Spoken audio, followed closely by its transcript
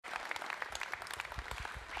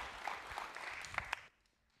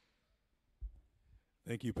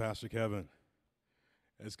Thank you, Pastor Kevin.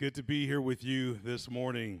 It's good to be here with you this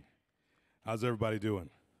morning. How's everybody doing?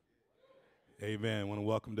 Amen. I want to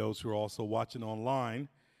welcome those who are also watching online.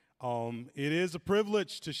 It is a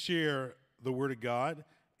privilege to share the Word of God.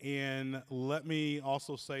 And let me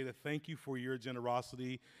also say that thank you for your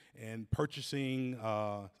generosity in purchasing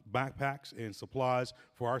backpacks and supplies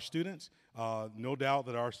for our students. No doubt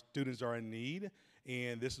that our students are in need,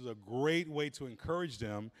 and this is a great way to encourage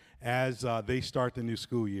them as they start the new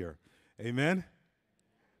school year. Amen?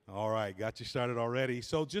 All right, got you started already.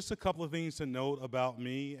 So just a couple of things to note about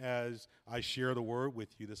me as I share the Word with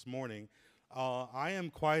you this morning. I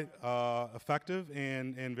am quite effective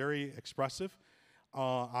and very expressive.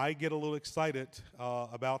 I get a little excited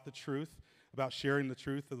about the truth, about sharing the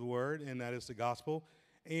truth of the Word, and that is the gospel.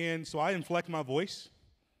 And so I inflect my voice,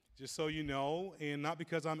 just so you know, and not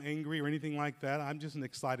because I'm angry or anything like that. I'm just an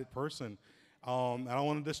excited person. I don't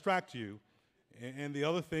want to distract you. And the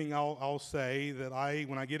other thing I'll say that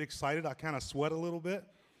when I get excited, I kind of sweat a little bit,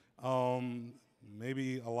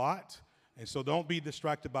 maybe a lot. And so don't be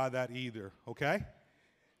distracted by that either, okay?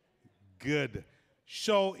 Good.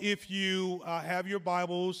 So if you have your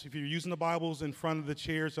Bibles, if you're using the Bibles in front of the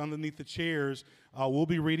chairs, underneath the chairs, we'll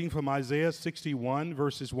be reading from Isaiah 61,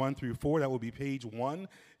 verses 1 through 4. That will be page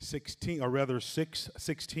 116, or rather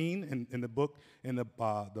 616 in the book, in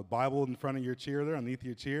the Bible in front of your chair there, underneath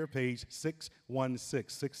your chair, page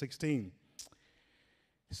 616.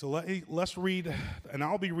 So let's read, and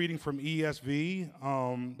I'll be reading from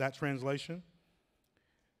ESV, that translation.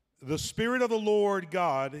 The Spirit of the Lord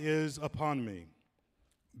God is upon me,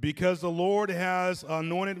 because the Lord has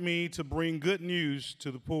anointed me to bring good news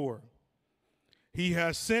to the poor. He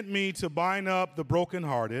has sent me to bind up the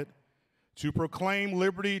brokenhearted, to proclaim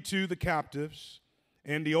liberty to the captives,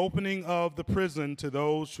 and the opening of the prison to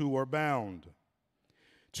those who are bound,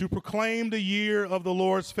 to proclaim the year of the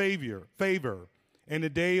Lord's favor, and the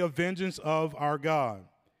day of vengeance of our God,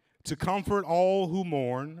 to comfort all who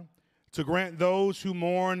mourn, to grant those who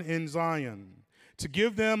mourn in Zion, to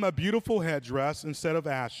give them a beautiful headdress instead of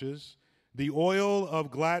ashes, the oil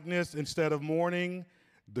of gladness instead of mourning,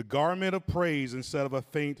 the garment of praise instead of a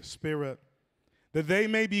faint spirit, that they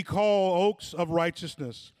may be called oaks of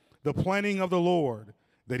righteousness, the planting of the Lord,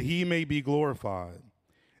 that he may be glorified.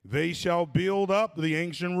 They shall build up the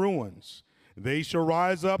ancient ruins. They shall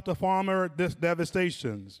rise up to former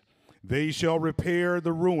devastations. They shall repair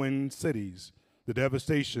the ruined cities, the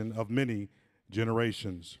devastation of many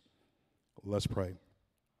generations. Let's pray.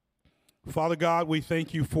 Father God, we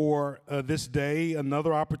thank you for this day,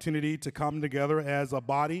 another opportunity to come together as a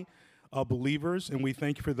body of believers, and we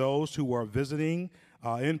thank you for those who are visiting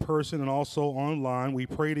in person and also online. We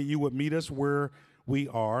pray that you would meet us where we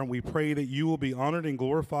are, and we pray that you will be honored and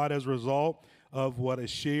glorified as a result of what is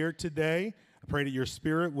shared today. I pray that your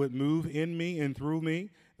Spirit would move in me and through me,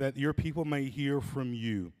 that your people may hear from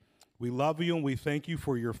you. We love you, and we thank you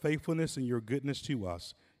for your faithfulness and your goodness to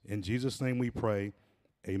us. In Jesus' name we pray,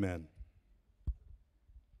 amen.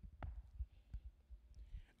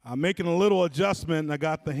 I'm making a little adjustment, and I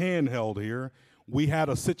got the handheld here. We had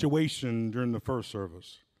a situation during the first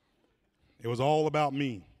service. It was all about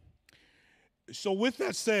me. So with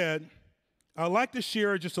that said, I'd like to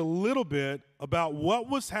share just a little bit about what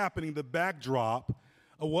was happening, the backdrop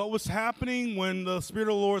of what was happening when the Spirit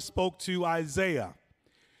of the Lord spoke to Isaiah.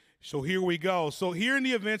 So here we go. So here in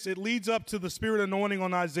the events, it leads up to the Spirit anointing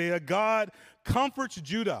on Isaiah. God comforts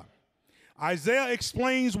Judah. Isaiah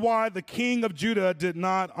explains why the king of Judah did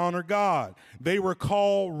not honor God. They were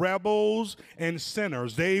called rebels and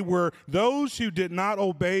sinners. They were those who did not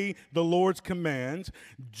obey the Lord's commands.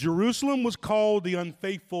 Jerusalem was called the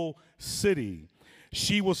unfaithful city.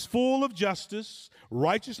 She was full of justice,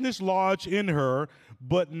 righteousness lodged in her,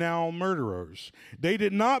 but now murderers. They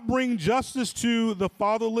did not bring justice to the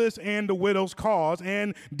fatherless and the widow's cause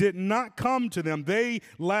and did not come to them. They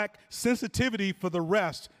lacked sensitivity for the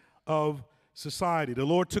rest of society. The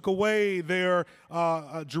Lord took away their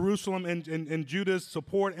Jerusalem and Judah's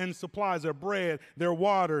support and supplies, their bread, their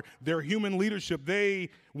water, their human leadership. They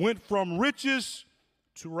went from riches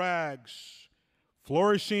to rags,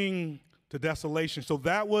 flourishing to desolation. So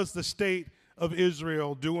that was the state of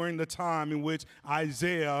Israel during the time in which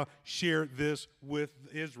Isaiah shared this with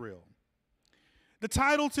Israel. The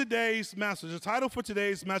title for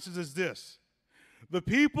today's message is this: the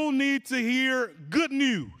people need to hear good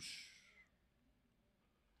news.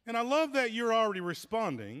 And I love that you're already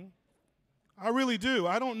responding. I really do.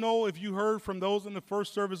 I don't know if you heard from those in the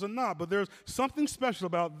first service or not, but there's something special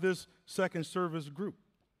about this second service group.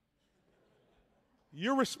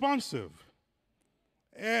 You're responsive.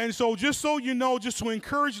 And so just so you know, just to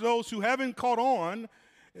encourage those who haven't caught on,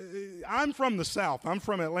 I'm from the South. I'm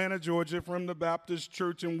from Atlanta, Georgia, from the Baptist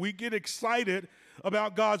church, and we get excited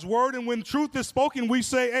about God's word, and when truth is spoken, we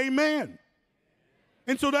say amen.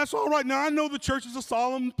 And so that's all right. Now, I know the church is a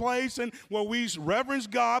solemn place and where we reverence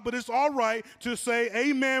God, but it's all right to say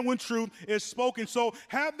amen when truth is spoken. So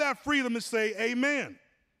have that freedom to say amen.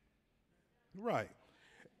 Right.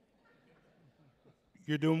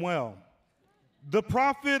 You're doing well. The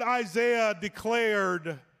prophet Isaiah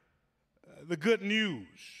declared the good news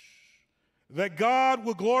that God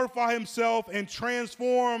will glorify himself and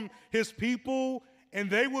transform his people, and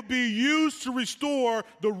they would be used to restore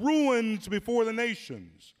the ruins before the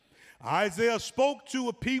nations. Isaiah spoke to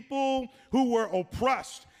a people who were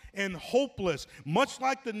oppressed and hopeless, much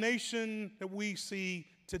like the nation that we see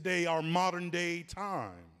today, our modern day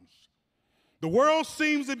times. The world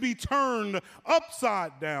seems to be turned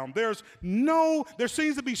upside down. There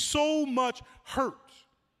seems to be so much hurt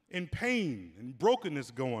and pain and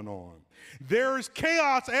brokenness going on. There is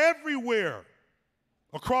chaos everywhere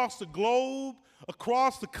across the globe,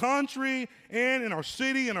 across the country, and in our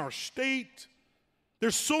city and our state.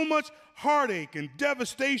 There's so much heartache and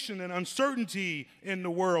devastation and uncertainty in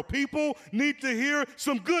the world. People need to hear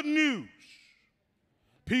some good news.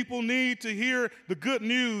 People need to hear the good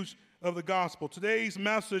news of the gospel. Today's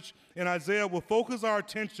message in Isaiah will focus our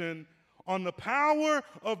attention on the power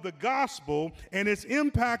of the gospel and its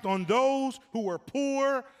impact on those who are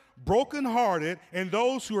poor, brokenhearted, and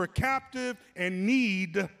those who are captive and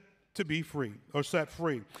need to be free or set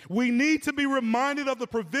free. We need to be reminded of the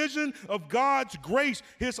provision of God's grace,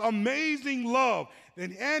 his amazing love,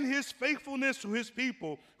 and his faithfulness to his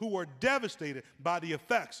people who are devastated by the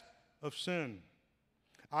effects of sin.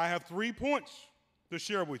 I have 3 points to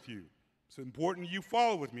share with you. It's important you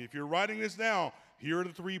follow with me. If you're writing this down, here are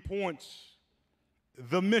the 3 points.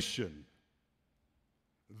 The mission,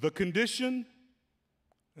 the condition,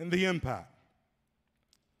 and the impact.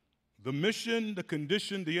 The mission, the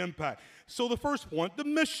condition, the impact. So the first point, the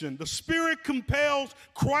mission. The Spirit compels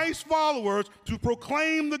Christ's followers to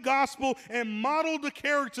proclaim the gospel and model the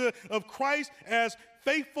character of Christ as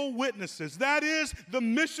faithful witnesses. That is the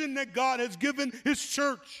mission that God has given his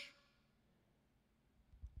church.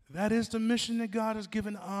 That is the mission that God has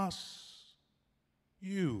given us,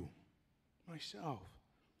 you, myself.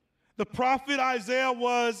 The prophet Isaiah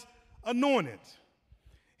was anointed.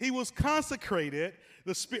 He was consecrated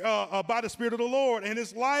by the Spirit of the Lord, and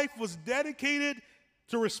his life was dedicated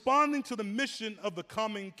to responding to the mission of the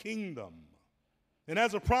coming kingdom. And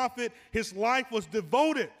as a prophet, his life was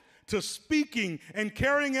devoted to speaking and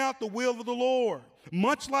carrying out the will of the Lord.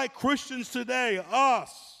 Much like Christians today,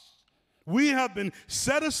 us, we have been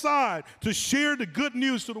set aside to share the good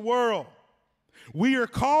news to the world. We are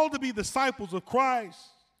called to be disciples of Christ.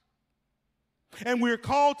 And we're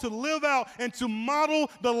called to live out and to model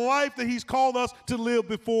the life that he's called us to live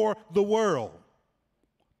before the world.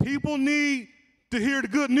 People need to hear the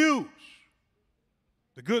good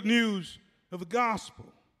news of the gospel.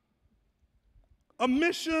 A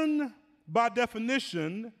mission, by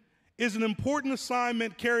definition, is an important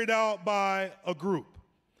assignment carried out by a group.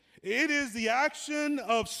 It is the action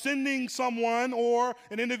of sending someone or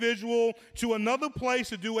an individual to another place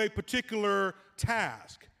to do a particular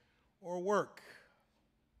task or work.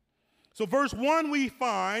 So verse 1 we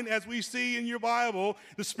find, as we see in your Bible,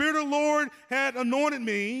 the Spirit of the Lord had anointed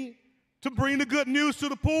me to bring the good news to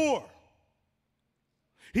the poor.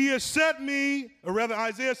 He has set me, or rather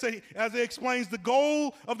Isaiah explains the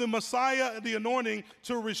goal of the Messiah and the anointing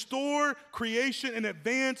to restore creation and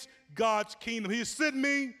advance God's kingdom. He has sent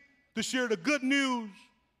me to share the good news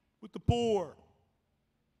with the poor.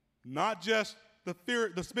 Not just the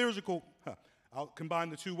spiritual, I'll combine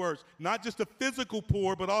the 2 words. Not just the physical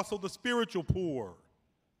poor, but also the spiritual poor.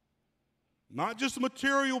 Not just the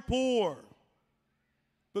material poor,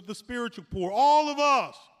 but the spiritual poor. All of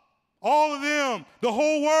us, all of them, the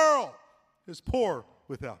whole world is poor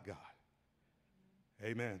without God.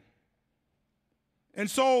 Amen. And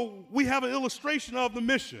so we have an illustration of the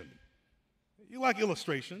mission. You like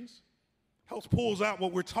illustrations? Helps pulls out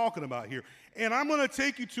what we're talking about here. And I'm going to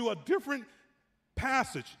take you to a different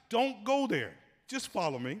passage. Don't go there. Just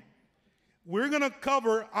follow me. We're going to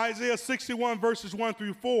cover Isaiah 61 verses 1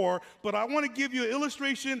 through 4, but I want to give you an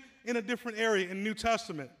illustration in a different area in New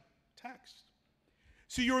Testament text.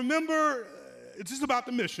 So you remember, it's just about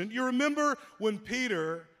the mission. You remember when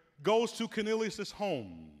Peter goes to Cornelius'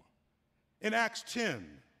 home in Acts 10.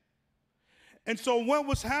 And so what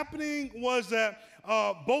was happening was that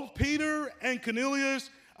both Peter and Cornelius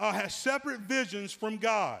had separate visions from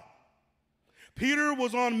God. Peter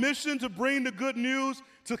was on mission to bring the good news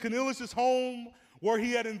to Cornelius' home, where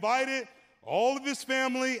he had invited all of his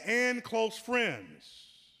family and close friends.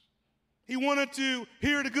 He wanted to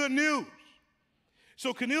hear the good news.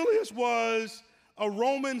 So Cornelius was a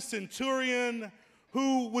Roman centurion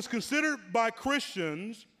who was considered by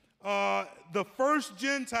Christians the first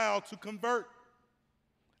Gentile to convert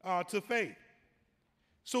to faith.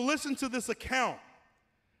 So listen to this account.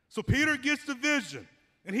 So Peter gets the vision,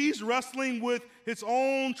 and he's wrestling with his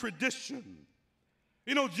own tradition.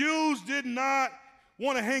 You know, Jews did not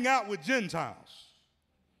want to hang out with Gentiles.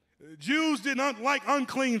 Jews did not like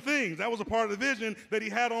unclean things. That was a part of the vision that he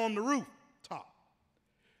had on the rooftop.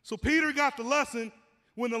 So Peter got the lesson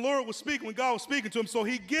when the Lord was speaking, when God was speaking to him. So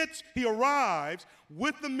he arrives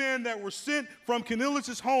with the men that were sent from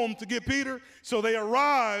Cornelius' home to get Peter. So they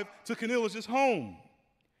arrived to Cornelius' home.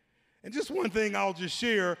 And just one thing I'll just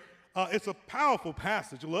share, it's a powerful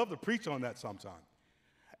passage. I love to preach on that sometime.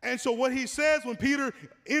 And so what he says when Peter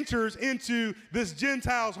enters into this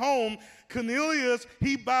Gentile's home, Cornelius,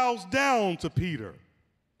 he bows down to Peter.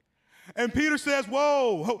 And Peter says,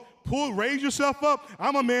 whoa, raise yourself up.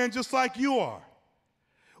 I'm a man just like you are.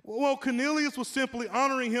 Well, Cornelius was simply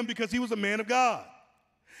honoring him because he was a man of God.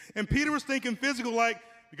 And Peter was thinking physical, like,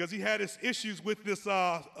 because he had his issues with this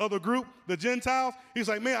other group, the Gentiles. He's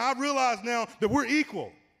like, man, I realize now that we're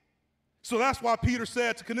equal. So that's why Peter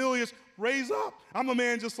said to Cornelius, raise up. I'm a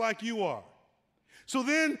man just like you are. So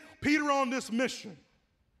then Peter on this mission.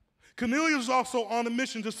 Cornelius was also on a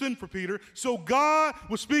mission to send for Peter. So God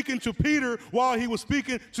was speaking to Peter while he was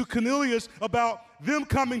speaking to Cornelius about them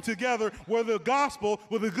coming together where the gospel,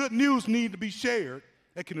 where the good news need to be shared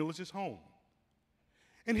at Cornelius' home.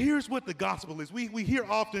 And here's what the gospel is. We hear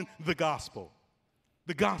often the gospel.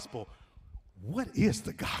 The gospel. What is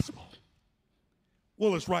the gospel?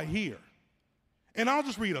 Well, it's right here. And I'll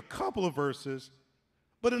just read a couple of verses.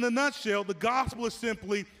 But in a nutshell, the gospel is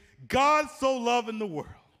simply God so loving the world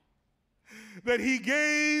that he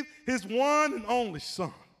gave his one and only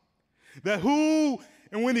son.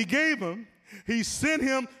 And when he gave him, he sent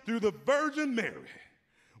him through the Virgin Mary,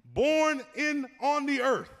 born on the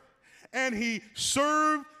earth. And he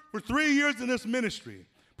served for 3 years in this ministry,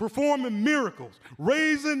 performing miracles,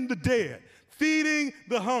 raising the dead, feeding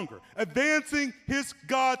the hunger, advancing his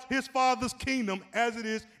Father's kingdom as it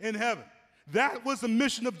is in heaven. That was the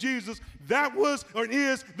mission of Jesus. That was or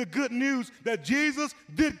is the good news that Jesus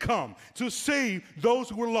did come to save those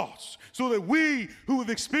who were lost, so that we who have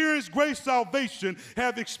experienced great salvation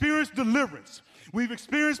have experienced deliverance. We've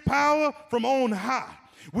experienced power from on high.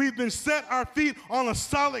 We've been set our feet on a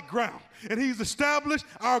solid ground, and he's established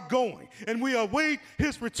our going, and we await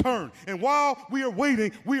his return. And while we are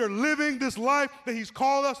waiting, we are living this life that he's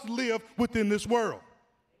called us to live within this world.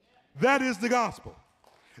 That is the gospel.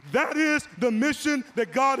 That is the mission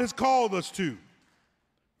that God has called us to.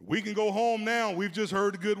 We can go home now. We've just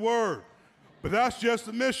heard the good word, but that's just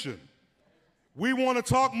the mission. We want to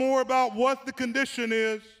talk more about what the condition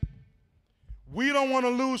is. We don't want to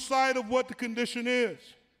lose sight of what the condition is.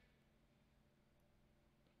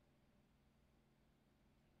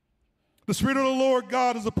 The Spirit of the Lord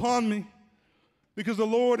God is upon me because the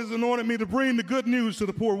Lord has anointed me to bring the good news to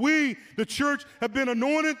the poor. We, the church, have been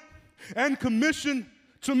anointed and commissioned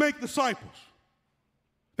to make disciples.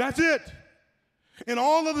 That's it. In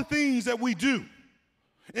all of the things that we do,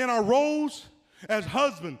 in our roles as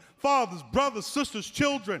husbands, fathers, brothers, sisters,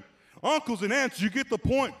 children, uncles and aunts, you get the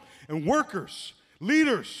point, and workers,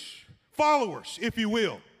 leaders, followers, if you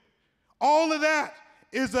will. All of that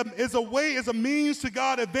is a means to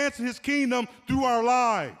God advancing his kingdom through our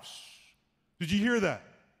lives. Did you hear that?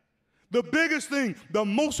 The biggest thing, the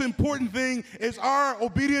most important thing is our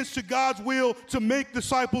obedience to God's will to make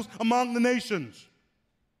disciples among the nations.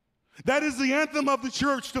 That is the anthem of the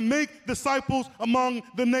church, to make disciples among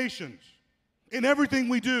the nations in everything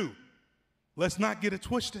we do. Let's not get it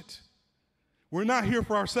twisted. We're not here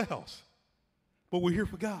for ourselves, but we're here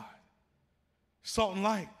for God. Salt and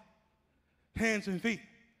light, hands and feet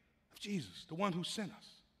of Jesus, the one who sent us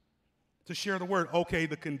to share the word. Okay,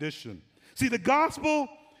 the condition. See, the gospel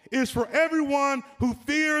is for everyone who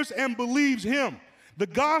fears and believes him. The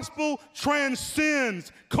gospel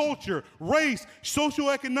transcends culture, race,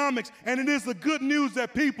 socioeconomics, and it is the good news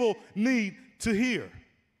that people need to hear.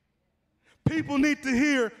 People need to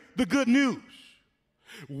hear the good news.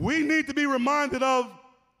 We need to be reminded of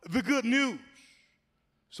the good news.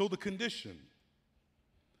 So the condition.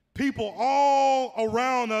 People all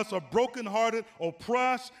around us are brokenhearted,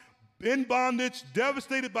 oppressed, in bondage,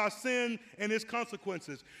 devastated by sin and its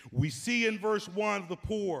consequences. We see in verse 1 the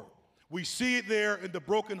poor. We see it there in the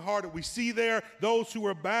brokenhearted. We see there those who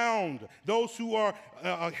are bound, those who are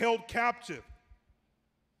held captive.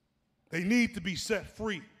 They need to be set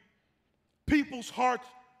free. People's hearts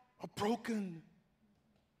are broken.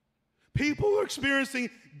 People are experiencing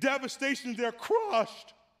devastation. They're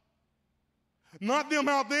crushed. Not them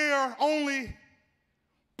out there only,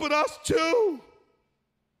 but us too.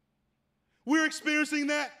 We're experiencing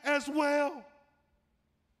that as well.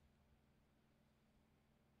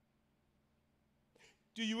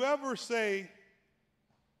 Do you ever say,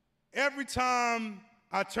 every time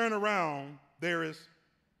I turn around, there is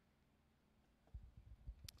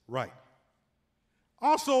right?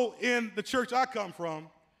 Also, in the church I come from,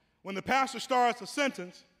 when the pastor starts a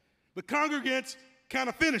sentence, the congregants kind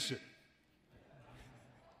of finish it.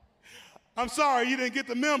 I'm sorry, you didn't get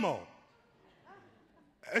the memo.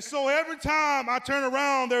 And so every time I turn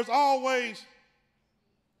around, there's always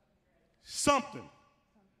something.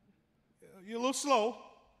 You're a little slow.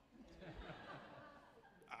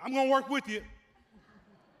 I'm going to work with you.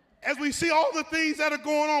 As we see all the things that are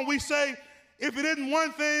going on, we say, if it isn't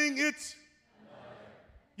one thing, it's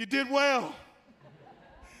you did well.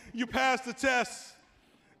 You passed the test.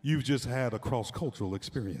 You've just had a cross-cultural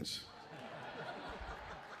experience.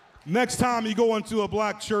 Next time you go into a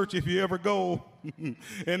black church, if you ever go,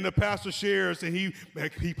 and the pastor shares and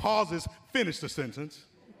he pauses, finish the sentence.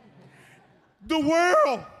 The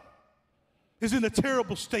world is in a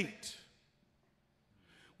terrible state.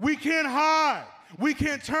 We can't hide. We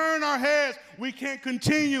can't turn our heads. We can't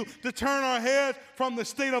continue to turn our heads from the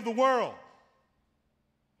state of the world.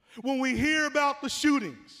 When we hear about the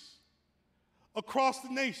shootings across the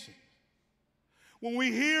nation, when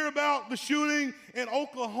we hear about the shooting in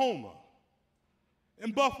Oklahoma,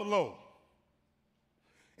 in Buffalo,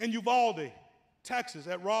 in Uvalde, Texas,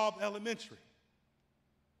 at Robb Elementary,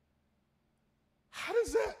 how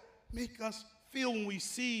does that make us feel when we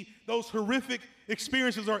see those horrific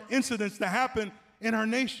experiences or incidents that happen in our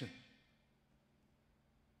nation?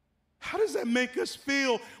 How does that make us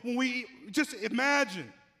feel when we just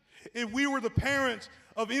imagine if we were the parents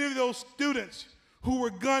of any of those students who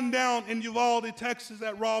were gunned down in Uvalde, Texas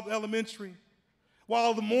at Robb Elementary,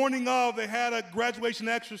 while the morning of they had a graduation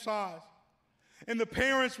exercise, and the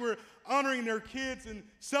parents were honoring their kids and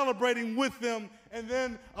celebrating with them, and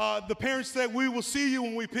then the parents said, we will see you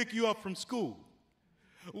when we pick you up from school.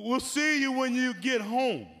 We'll see you when you get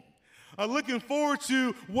home. Looking forward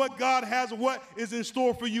to what God has, what is in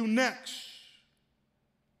store for you next.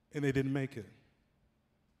 And they didn't make it.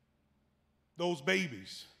 Those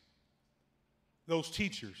babies, those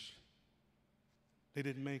teachers, they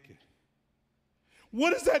didn't make it.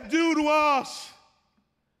 What does that do to us?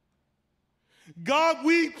 God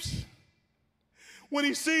weeps when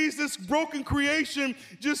he sees this broken creation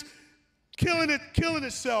just killing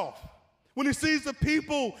itself. When he sees the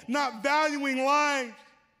people not valuing lives.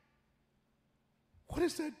 What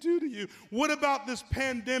does that do to you? What about this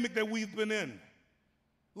pandemic that we've been in?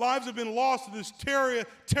 Lives have been lost to this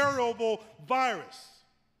terrible virus,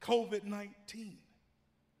 COVID-19.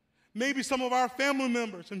 Maybe some of our family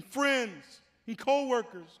members and friends and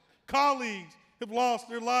coworkers, colleagues have lost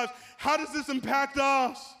their lives. How does this impact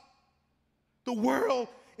us? The world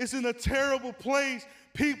is in a terrible place.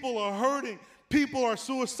 People are hurting. People are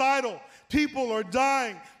suicidal. People are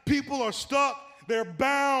dying. People are stuck. They're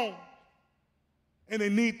bound. And they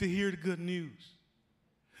need to hear the good news.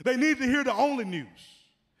 They need to hear the only news.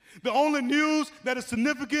 The only news that is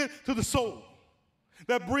significant to the soul,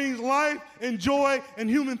 that brings life and joy and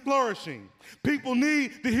human flourishing. People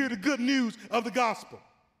need to hear the good news of the gospel.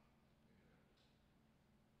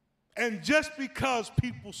 And just because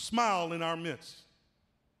people smile in our midst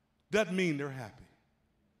doesn't mean they're happy.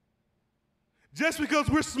 Just because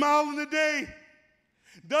we're smiling today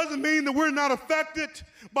doesn't mean that we're not affected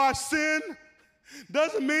by sin.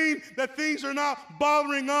 Doesn't mean that things are not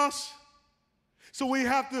bothering us. So we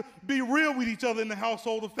have to be real with each other in the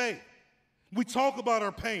household of faith. We talk about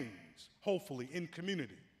our pains, hopefully, in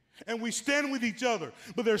community. And we stand with each other.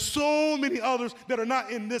 But there's so many others that are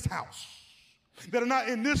not in this house, that are not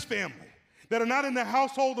in this family, that are not in the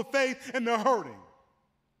household of faith, and they're hurting.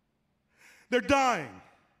 They're dying.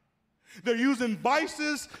 They're using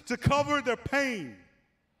vices to cover their pain.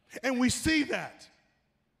 And we see that.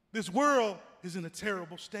 This world is in a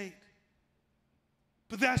terrible state.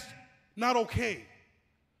 But that's not okay.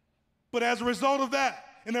 But as a result of that,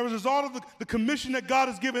 and as a result of the commission that God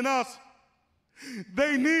has given us,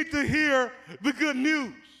 they need to hear the good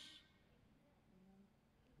news.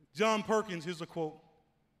 John Perkins, here's a quote.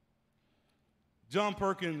 John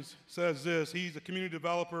Perkins says this. He's a community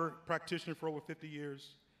developer, practitioner for over 50 years.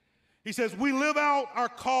 He says, we live out our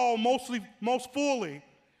call most fully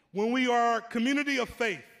when we are a community of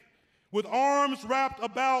faith, with arms wrapped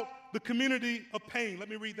about the community of pain. Let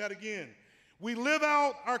me read that again. We live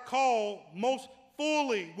out our call most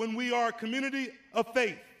fully when we are a community of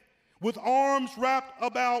faith, with arms wrapped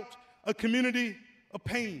about a community of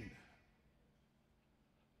pain.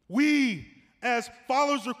 We, as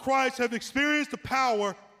followers of Christ, have experienced the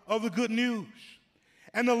power of the good news.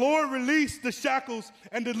 And the Lord released the shackles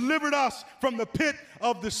and delivered us from the pit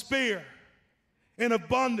of despair and of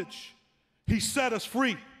bondage. He set us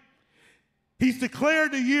free. He's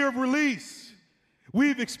declared the year of release.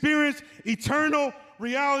 We've experienced eternal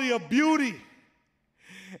reality of beauty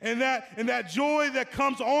and that joy that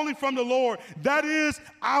comes only from the Lord. That is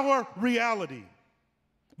our reality.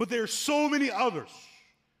 But there are so many others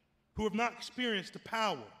who have not experienced the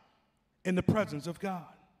power and the presence of God.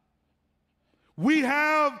 We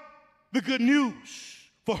have the good news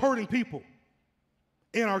for hurting people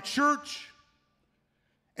in our church,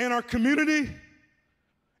 in our community,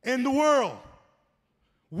 in the world.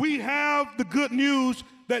 We have the good news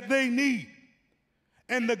that they need.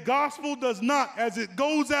 And the gospel does not, as it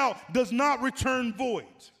goes out, does not return void.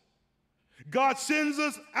 God sends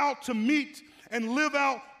us out to meet and live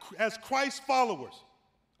out as Christ's followers.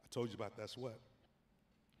 I told you about that sweat.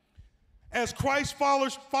 As Christ's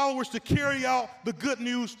followers to carry out the good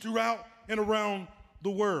news throughout and around the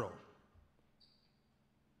world.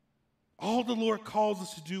 All the Lord calls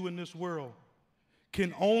us to do in this world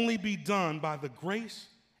can only be done by the grace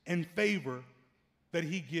and favor that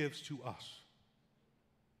he gives to us.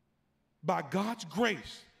 By God's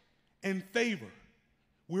grace and favor,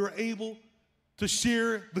 we are able to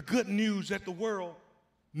share the good news that the world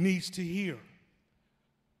needs to hear.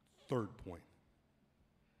 Third point,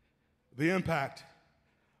 the impact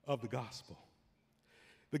of the gospel.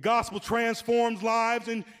 The gospel transforms lives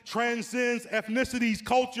and transcends ethnicities,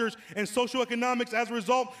 cultures, and socioeconomics. As a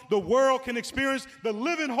result, the world can experience the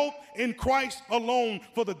living hope in Christ alone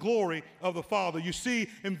for the glory of the Father. You see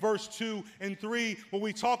in verse 2 and 3 when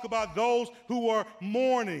we talk about those who are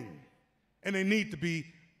mourning and they need to be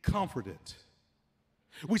comforted.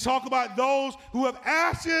 We talk about those who have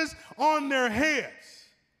ashes on their heads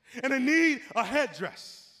and they need a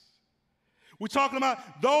headdress. We're talking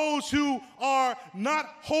about those who are not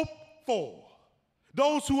hopeful,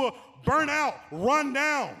 those who are burnt out, run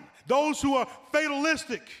down, those who are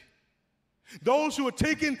fatalistic, those who are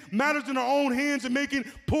taking matters in their own hands and making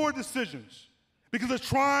poor decisions because they're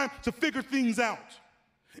trying to figure things out,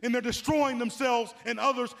 and they're destroying themselves and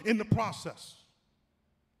others in the process.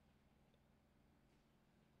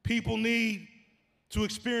 People need to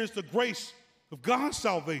experience the grace of God's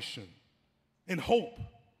salvation and hope.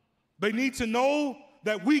 They need to know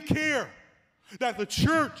that we care, that the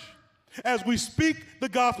church, as we speak the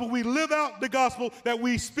gospel, we live out the gospel, that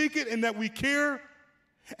we speak it and that we care,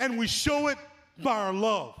 and we show it by our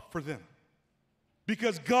love for them.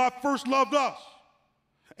 Because God first loved us,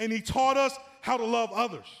 and he taught us how to love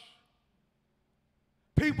others.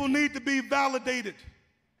 People need to be validated.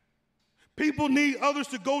 People need others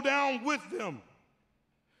to go down with them.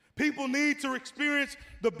 People need to experience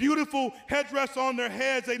the beautiful headdress on their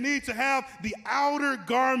heads. They need to have the outer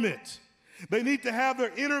garment. They need to have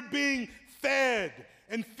their inner being fed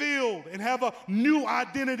and filled and have a new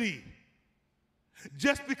identity.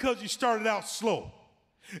 Just because you started out slow,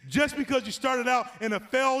 just because you started out in a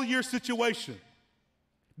failure situation,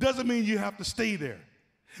 doesn't mean you have to stay there.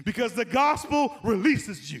 Because the gospel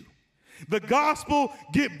releases you. The gospel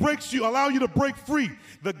breaks you, allows you to break free.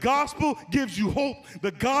 The gospel gives you hope.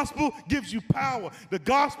 The gospel gives you power. The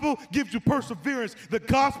gospel gives you perseverance. The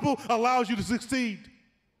gospel allows you to succeed.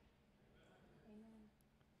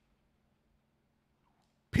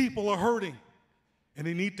 People are hurting, and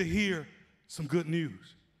they need to hear some good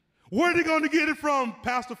news. Where are they going to get it from,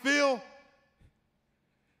 Pastor Phil?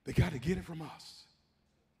 They got to get it from us,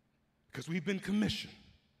 because we've been commissioned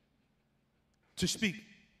to speak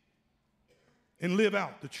and live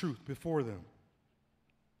out the truth before them.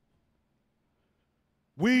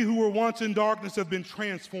 We who were once in darkness have been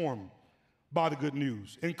transformed by the good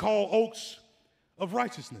news and called oaks of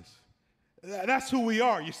righteousness. That's who we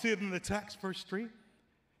are. You see it in the text, verse 3.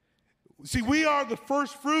 See, we are the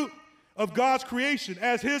first fruit of God's creation.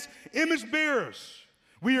 As his image bearers,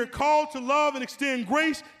 we are called to love and extend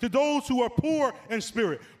grace to those who are poor in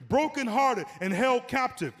spirit, brokenhearted and held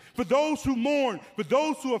captive, for those who mourn, for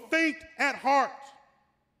those who are faint at heart.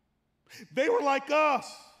 They were like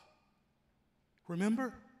us.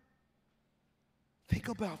 Remember? Think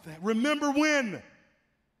about that. Remember when?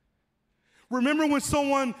 Remember when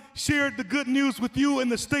someone shared the good news with you in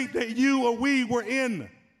the state that you or we were in?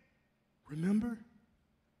 Remember?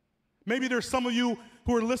 Maybe there's some of you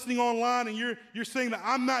who are listening online and you're saying that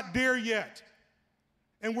I'm not there yet.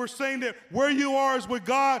 And we're saying that where you are is where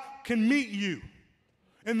God can meet you.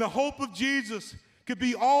 And the hope of Jesus could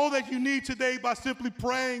be all that you need today by simply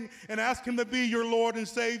praying and asking Him to be your Lord and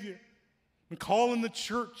Savior. And calling the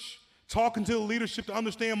church, talking to the leadership to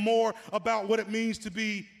understand more about what it means to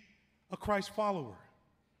be a Christ follower.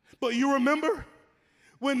 But you remember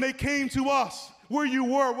when they came to us, where you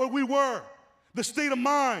were, where we were, the state of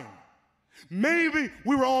mind. Maybe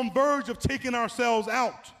we were on verge of taking ourselves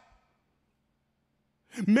out.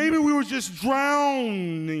 Maybe we were just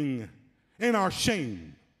drowning in our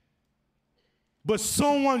shame. But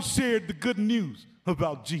someone shared the good news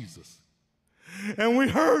about Jesus. And we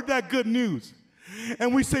heard that good news.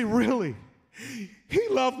 And we say, really? He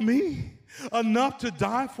loved me enough to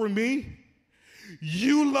die for me?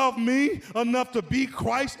 You love me enough to be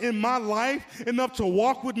Christ in my life, enough to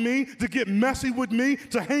walk with me, to get messy with me,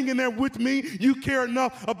 to hang in there with me? You care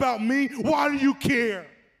enough about me? Why do you care?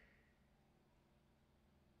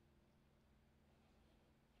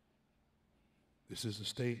 This is the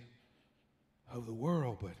state of the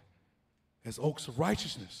world, but as oaks of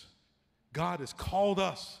righteousness, God has called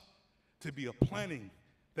us to be a planting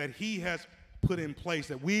that He has put in place,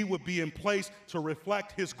 that we would be in place to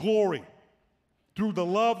reflect His glory through the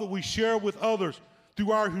love that we share with others,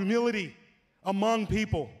 through our humility among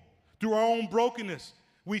people, through our own brokenness.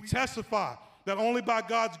 We testify that only by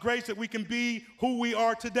God's grace that we can be who we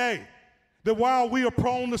are today, that while we are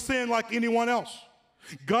prone to sin like anyone else,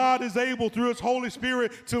 God is able through His Holy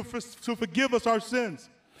Spirit to forgive us our sins.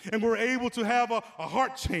 And we're able to have a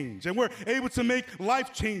heart change, and we're able to make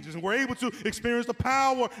life changes, and we're able to experience the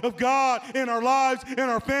power of God in our lives, in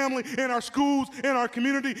our family, in our schools, in our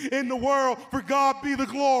community, in the world. For God be the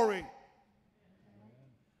glory.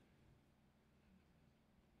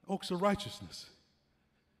 Oaks of righteousness.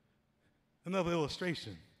 Another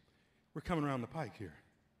illustration. We're coming around the pike here.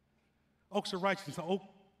 Oaks of righteousness, an oak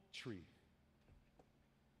tree.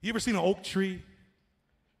 You ever seen an oak tree?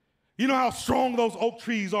 You know how strong those oak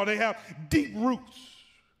trees are. They have deep roots.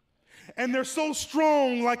 And they're so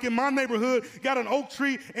strong, like in my neighborhood, got an oak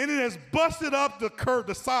tree, and it has busted up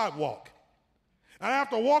the sidewalk. And I have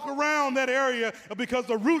to walk around that area because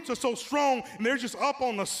the roots are so strong, and they're just up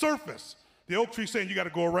on the surface. The oak tree saying, you got to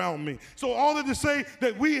go around me. So all that to say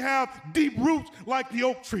that we have deep roots like the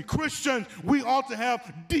oak tree. Christians, we ought to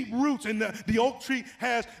have deep roots, and the oak tree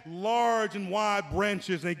has large and wide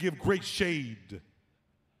branches, and they give great shade.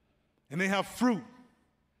 And they have fruit.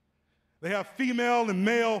 They have female and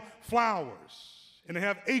male flowers. And they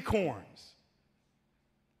have acorns.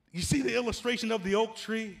 You see the illustration of the oak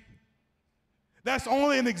tree? That's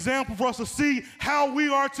only an example for us to see how we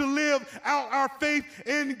are to live out our faith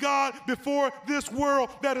in God before this world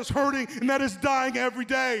that is hurting and that is dying every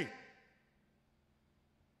day.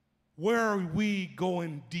 Where are we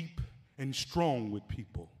going deep and strong with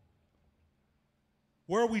people?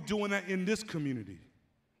 Where are we doing that in this community?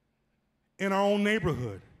 In our own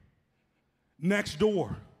neighborhood, next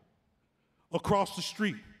door, across the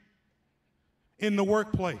street, in the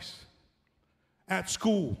workplace, at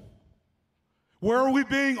school? Where are we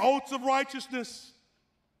being oaks of righteousness?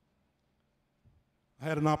 I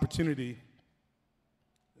had an opportunity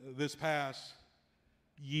this past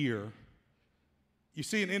year. You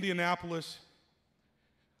see, in Indianapolis,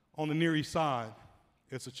 on the Near East Side,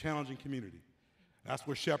 it's a challenging community. That's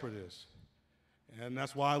where Shepherd is. And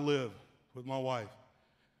that's why I live with my wife.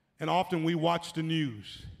 And often we watch the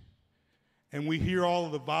news and we hear all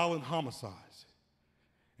of the violent homicides.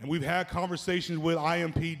 And we've had conversations with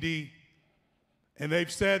IMPD, and they've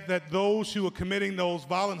said that those who are committing those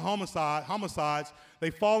violent homicides,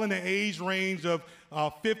 they fall in the age range of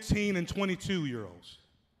 15 and 22-year-olds.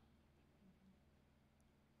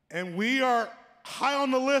 And we are high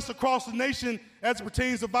on the list across the nation as it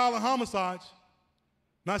pertains to violent homicides.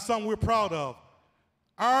 Not something we're proud of.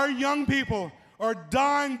 Our young people are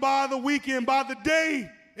dying by the weekend, by the day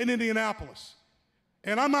in Indianapolis.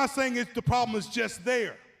 And I'm not saying the problem is just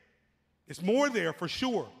there. It's more there for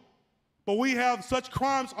sure. But we have such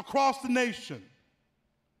crimes across the nation.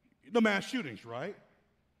 The mass shootings, right?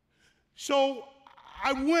 So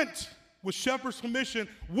I went, with Shepherd's permission,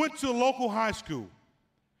 went to a local high school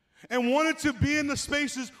and wanted to be in the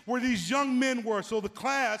spaces where these young men were. So the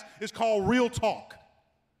class is called Real Talk.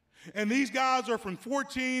 And these guys are from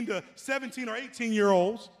 14 to 17 or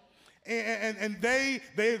 18-year-olds, and they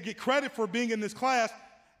get credit for being in this class.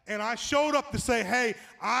 And I showed up to say, hey,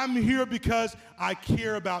 I'm here because I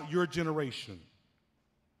care about your generation.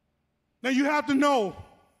 Now, you have to know,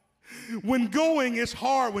 when going is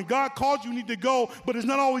hard. When God calls you need to go, but it's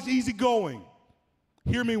not always easy going.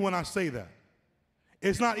 Hear me when I say that.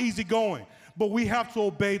 It's not easy going, but we have to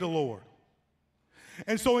obey the Lord.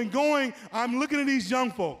 And so in going, I'm looking at these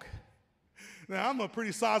young folk. Now, I'm a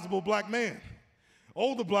pretty sizable black man,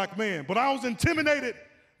 older black man, but I was intimidated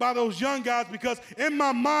by those young guys because in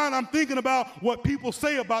my mind, I'm thinking about what people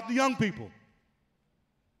say about the young people.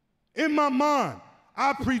 In my mind,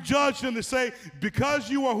 I prejudge them to say, because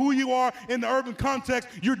you are who you are in the urban context,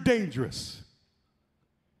 you're dangerous.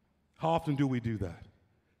 How often do we do that?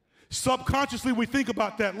 Subconsciously, we think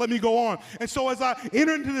about that. Let me go on. And so as I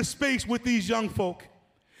enter into this space with these young folk,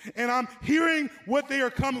 and I'm hearing what they are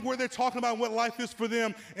coming, where they're talking about what life is for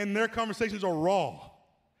them, and their conversations are raw.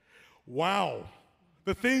 Wow.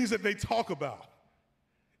 The things that they talk about.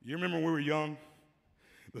 You remember when we were young?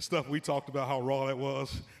 The stuff we talked about, how raw that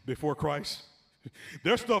was before Christ?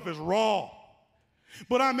 Their stuff is raw.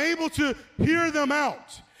 But I'm able to hear them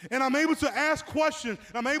out. And I'm able to ask questions.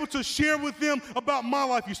 And I'm able to share with them about my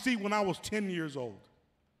life. You see, when I was 10 years old,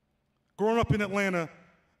 growing up in Atlanta,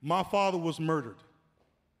 my father was murdered.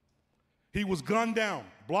 He was gunned down,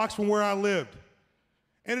 blocks from where I lived.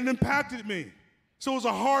 And it impacted me. So it was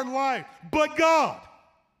a hard life. But God,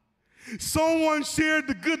 someone shared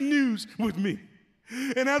the good news with me.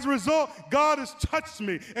 And as a result, God has touched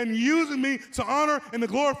me and using me to honor and to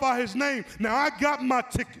glorify his name. Now, I got my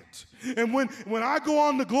ticket. And when I go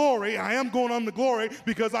on to glory, I am going on to glory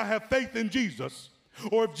because I have faith in Jesus.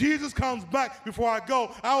 Or if Jesus comes back before I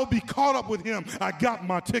go, I will be caught up with him. I got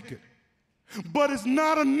my ticket. But it's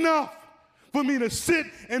not enough for me to sit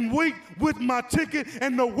and wait with my ticket,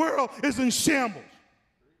 and the world is in shambles.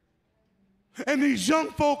 And these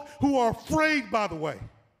young folk who are afraid, by the way,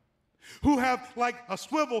 who have like a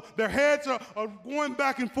swivel, their heads are going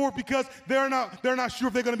back and forth because they're not sure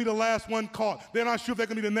if they're going to be the last one caught. They're not sure if they're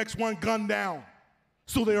going to be the next one gunned down.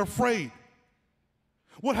 So they're afraid.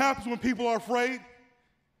 What happens when people are afraid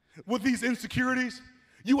with these insecurities?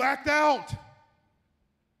 You act out.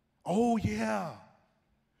 Oh, yeah.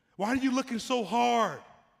 Why are you looking so hard?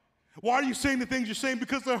 Why are you saying the things you're saying?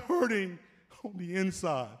 Because they're hurting on the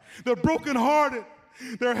inside. They're brokenhearted.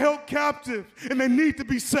 They're held captive, and they need to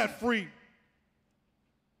be set free.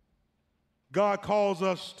 God calls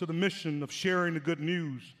us to the mission of sharing the good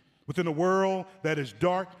news within a world that is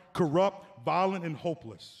dark, corrupt, violent, and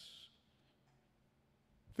hopeless.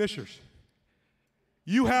 Fishers,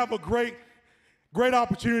 you have a great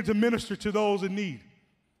opportunity to minister to those in need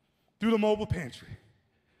through the mobile pantry.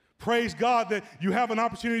 Praise God that you have an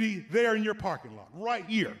opportunity there in your parking lot, right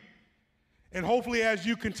here. And hopefully as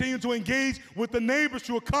you continue to engage with the neighbors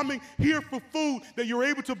who are coming here for food, that you're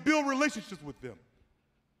able to build relationships with them.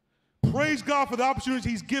 Praise God for the opportunities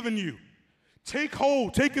he's given you. Take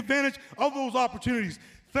hold, take advantage of those opportunities.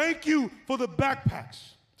 Thank you for the backpacks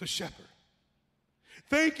to shepherd.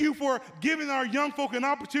 Thank you for giving our young folk an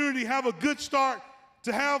opportunity to have a good start,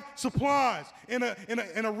 to have supplies in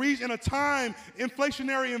a time,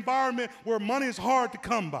 inflationary environment where money is hard to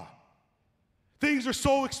come by. Things are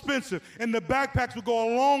so expensive, and the backpacks will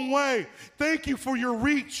go a long way. Thank you for your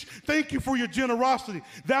reach. Thank you for your generosity.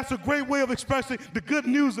 That's a great way of expressing the good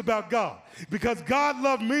news about God. Because God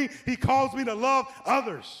loved me, he calls me to love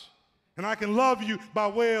others. And I can love you by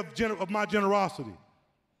way of my generosity.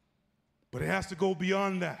 But it has to go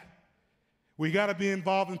beyond that. We got to be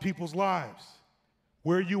involved in people's lives,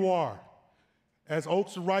 where you are. As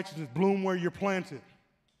oaks of righteousness bloom where you're planted.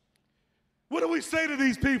 What do we say to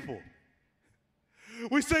these people?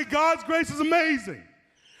 We say God's grace is amazing.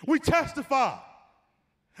 We testify.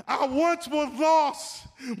 I once was lost,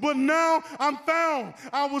 but now I'm found.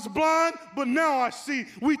 I was blind, but now I see.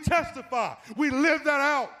 We testify. We live that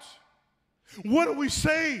out. What do we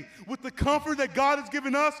say? With the comfort that God has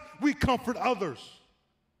given us, we comfort others.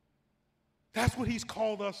 That's what he's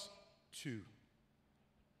called us to.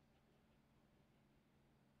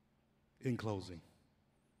 In closing,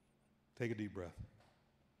 take a deep breath.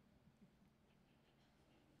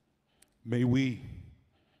 May we,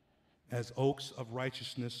 as oaks of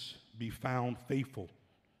righteousness, be found faithful,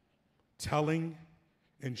 telling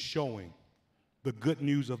and showing the good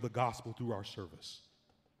news of the gospel through our service.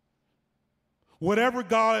 Whatever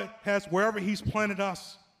God has, wherever he's planted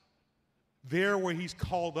us, there where he's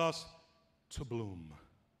called us to bloom.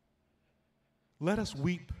 Let us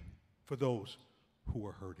weep for those who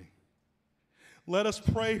are hurting. Let us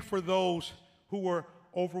pray for those who are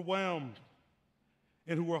overwhelmed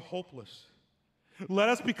and who are hopeless. Let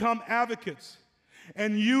us become advocates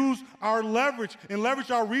and use our leverage and leverage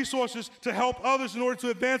our resources to help others in order to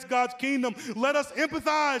advance God's kingdom. Let us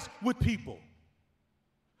empathize with people.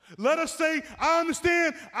 Let us say, I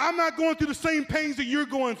understand I'm not going through the same pains that you're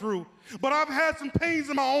going through, but I've had some pains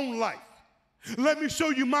in my own life. Let me show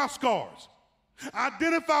you my scars.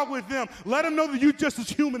 Identify with them. Let them know that you're just as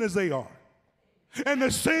human as they are. And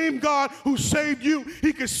the same God who saved you,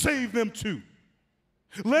 he could save them too.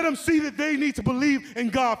 Let them see that they need to believe in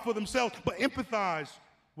God for themselves, but empathize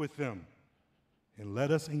with them. And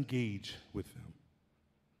let us engage with them.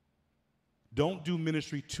 Don't do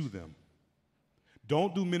ministry to them.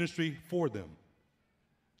 Don't do ministry for them.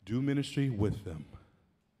 Do ministry with them.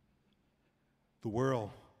 The world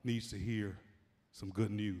needs to hear some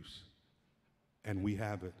good news, and we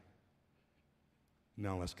have it.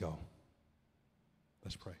 Now let's go.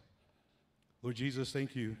 Let's pray. Lord Jesus,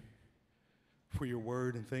 thank you for your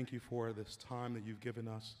word, and thank you for this time that you've given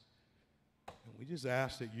us. And we just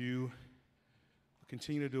ask that you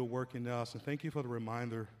continue to do a work in us, and thank you for the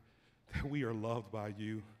reminder that we are loved by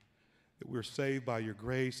you, that we're saved by your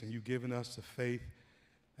grace, and you've given us the faith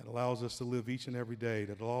that allows us to live each and every day,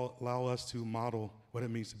 that allow us to model what it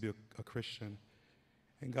means to be a Christian.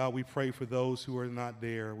 And God, we pray for those who are not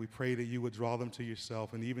there. We pray that you would draw them to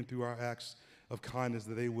yourself, and even through our acts of kindness,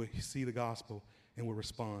 that they would see the gospel and will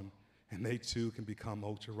respond. And they too can become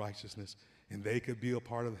ultra righteousness, and they could be a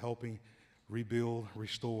part of helping rebuild,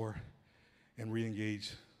 restore, and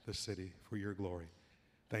re-engage the city for your glory.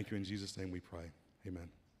 Thank you. In Jesus' name we pray.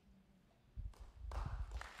 Amen.